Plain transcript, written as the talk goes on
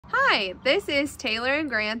Hi, this is Taylor and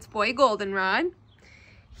Grant's boy Goldenrod.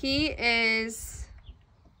 He is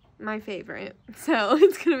my favorite, so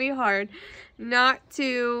it's gonna be hard not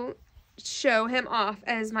to show him off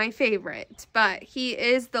as my favorite, but he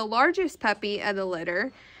is the largest puppy of the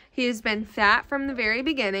litter. He has been fat from the very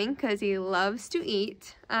beginning because he loves to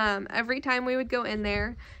eat. Every time we would go in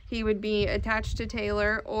there, he would be attached to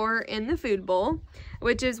Taylor or in the food bowl,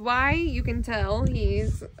 which is why you can tell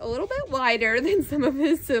he's a little bit wider than some of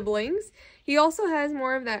his siblings. He also has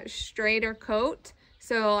more of that straighter coat,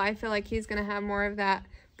 so I feel like he's going to have more of that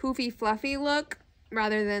poofy, fluffy look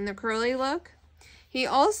rather than the curly look. He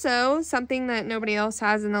also, something that nobody else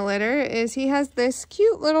has in the litter, is he has this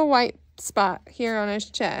cute little white spot here on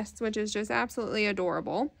his chest, which is just absolutely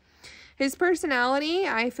adorable. His personality,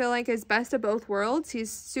 I feel like, is best of both worlds.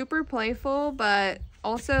 He's super playful, but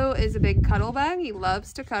also is a big cuddle bug. He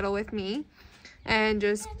loves to cuddle with me and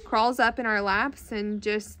just crawls up in our laps and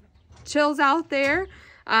just chills out there.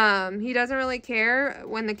 He doesn't really care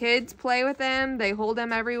when the kids play with him. They hold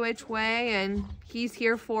him every which way, and he's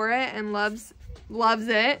here for it and loves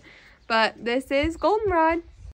it. But this is Goldenrod.